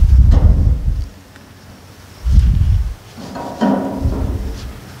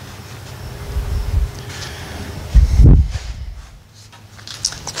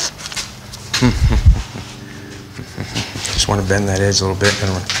 Just want to bend that edge a little bit.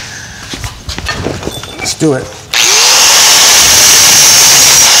 Let's do it.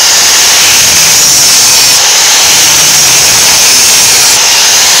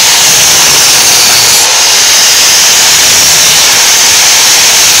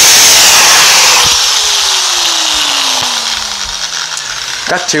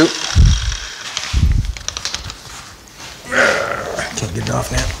 Got two. Can't get it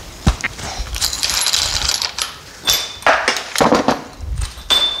off now.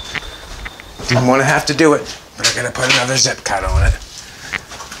 Didn't want to have to do it, but I gotta put another zip cut on it.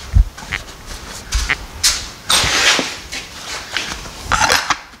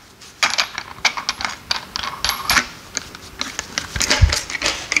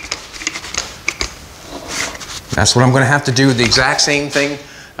 That's what I'm going to have to do, the exact same thing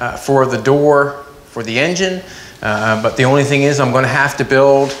for the door for the engine, but the only thing is I'm going to have to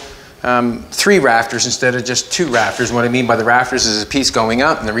build 3 rafters instead of just 2 rafters. What I mean by the rafters is a piece going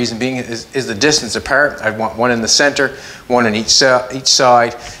up, and the reason being is the distance apart. I want one in the center, one on each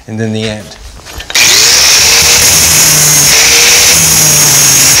side, and then the end.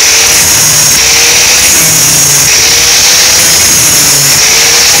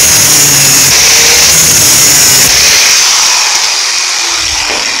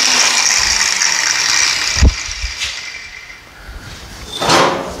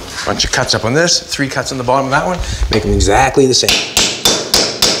 Bunch of cuts up on this, 3 cuts on the bottom of that one, make them exactly the same.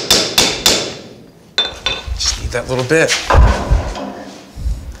 Just need that little bit.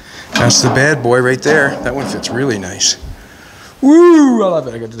 That's the bad boy right there. That one fits really nice. Woo, I love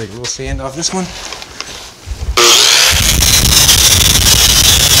it. I got to take a little sand off this one.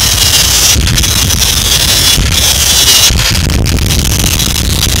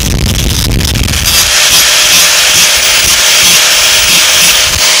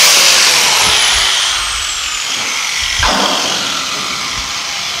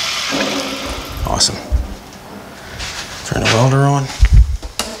 Awesome. Turn the welder on.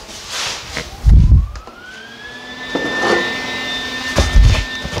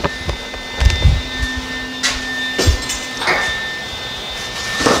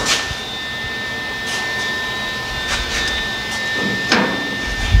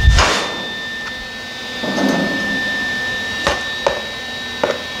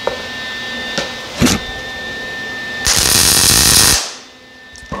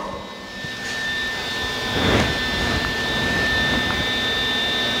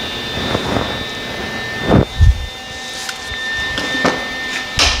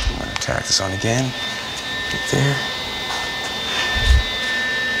 Tack this on again, right there.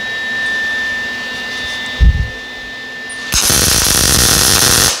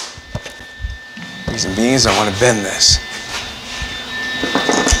 Reason being is I want to bend this.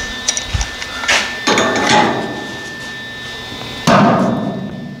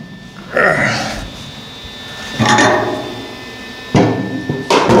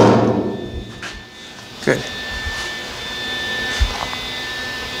 Good.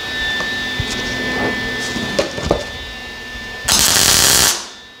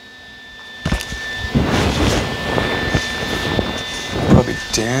 Probably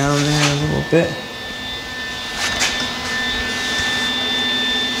down there a little bit.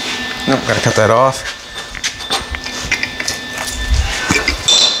 Nope, gotta cut that off.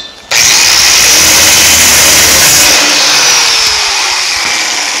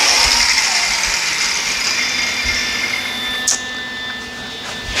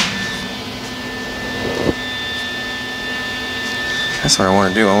 That's what I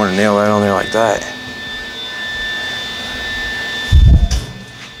want to do. I want to nail that on there like that.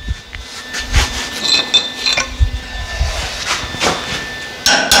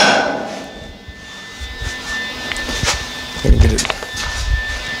 Gonna get it.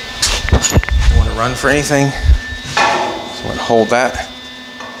 Don't want to run for anything. So I want to hold that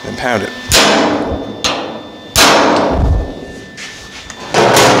and pound it.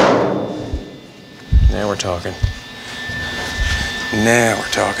 Now we're talking. Now we're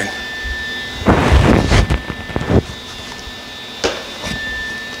talking.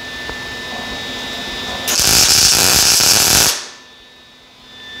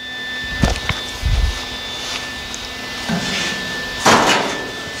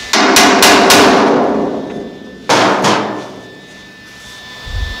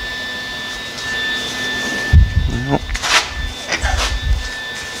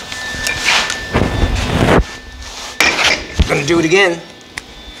 Gonna do it again.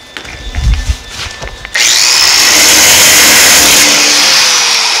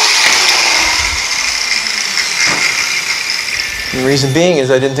 And the reason being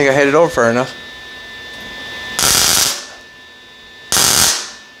is I didn't think I had it over far enough.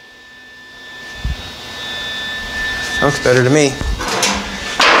 Looks better to me.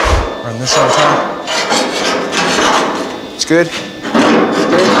 Run this on top. It's good. It's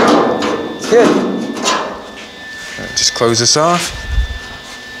good. It's good. Just close this off.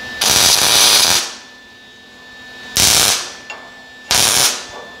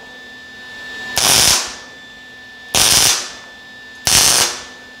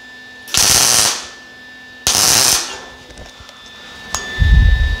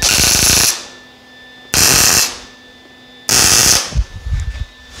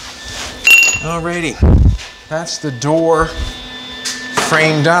 Alrighty, that's the door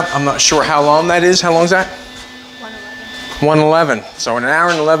framed up. I'm not sure how long that is. How long is that? 1:11. So in an hour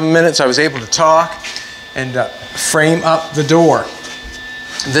and 11 minutes, I was able to talk and frame up the door.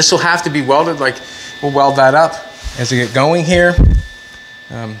 This will have to be welded. Like, we'll weld that up as we get going here.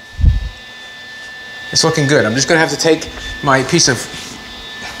 It's looking good. I'm just gonna have to take my piece of,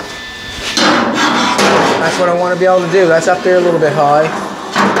 that's what I want to be able to do. That's up there a little bit high.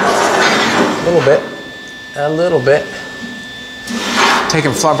 A little bit.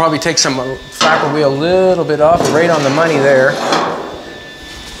 Probably take some flapper wheel a little bit off, right on the money there.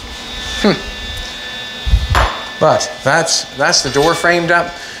 But that's the door framed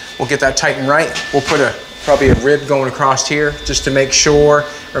up. We'll get that tightened right. We'll put probably a rib going across here just to make sure,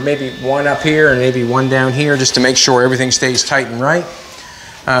 or maybe one up here and maybe one down here just to make sure everything stays tight and right.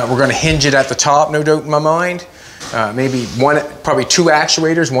 We're going to hinge it at the top, no doubt in my mind. Maybe probably 2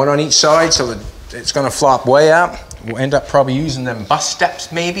 actuators, one on each side, so that it's going to flop way up. We'll end up probably using them bus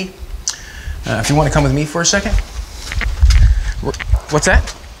steps maybe. If you want to come with me for a second. What's that?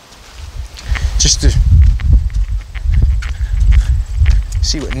 Just to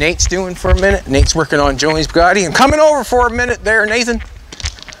see what Nate's doing for a minute. Nate's working on Joey's Bugatti. I'm coming over for a minute there, Nathan.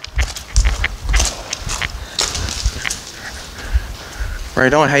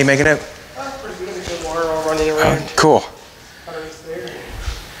 Right on, how you making out? Pretty good, good water all running around. Cool.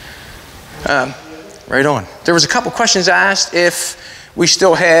 Right on. There was a couple questions asked if we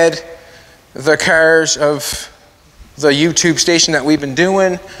still had the cars of the YouTube station that we've been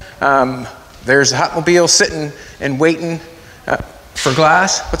doing. There's a Hotmobile sitting and waiting for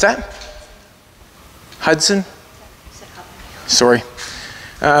glass. What's that? Hudson? Sorry.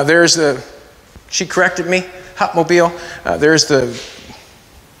 There's the, she corrected me, Hotmobile. There's the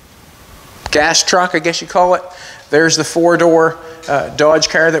gas truck, I guess you call it. There's the 4-door Dodge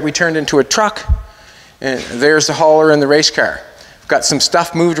car that we turned into a truck. And there's the hauler and the race car. Got some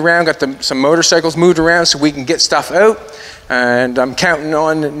stuff moved around, got some motorcycles moved around so we can get stuff out. And I'm counting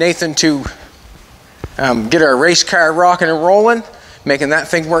on Nathan to get our race car rocking and rolling, making that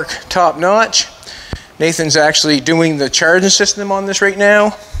thing work top notch. Nathan's actually doing the charging system on this right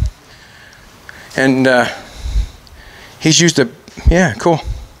now. And he's used a, yeah, cool.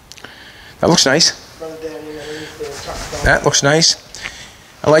 That looks nice. That looks nice.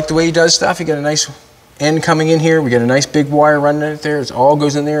 I like the way he does stuff. He got a nice end coming in here. We got a nice big wire running in there. It all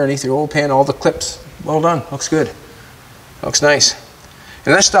goes in there underneath the oil pan, all the clips. Well done. Looks good. Looks nice.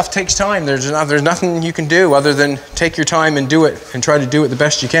 And that stuff takes time. There's nothing you can do other than take your time and do it and try to do it the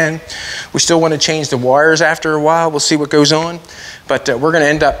best you can. We still want to change the wires after a while. We'll see what goes on. But we're going to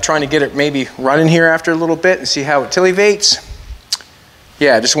end up trying to get it maybe running here after a little bit and see how it titivates.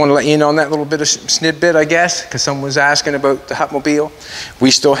 Yeah, I just want to let you in on that little bit of snidbit, I guess, because someone was asking about the Hotmobile.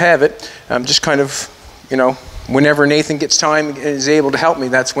 We still have it. Just kind of, you know, whenever Nathan gets time and is able to help me,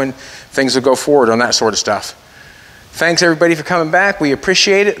 that's when things will go forward on that sort of stuff. Thanks, everybody, for coming back. We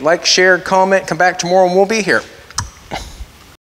appreciate it. Like, share, comment. Come back tomorrow and we'll be here.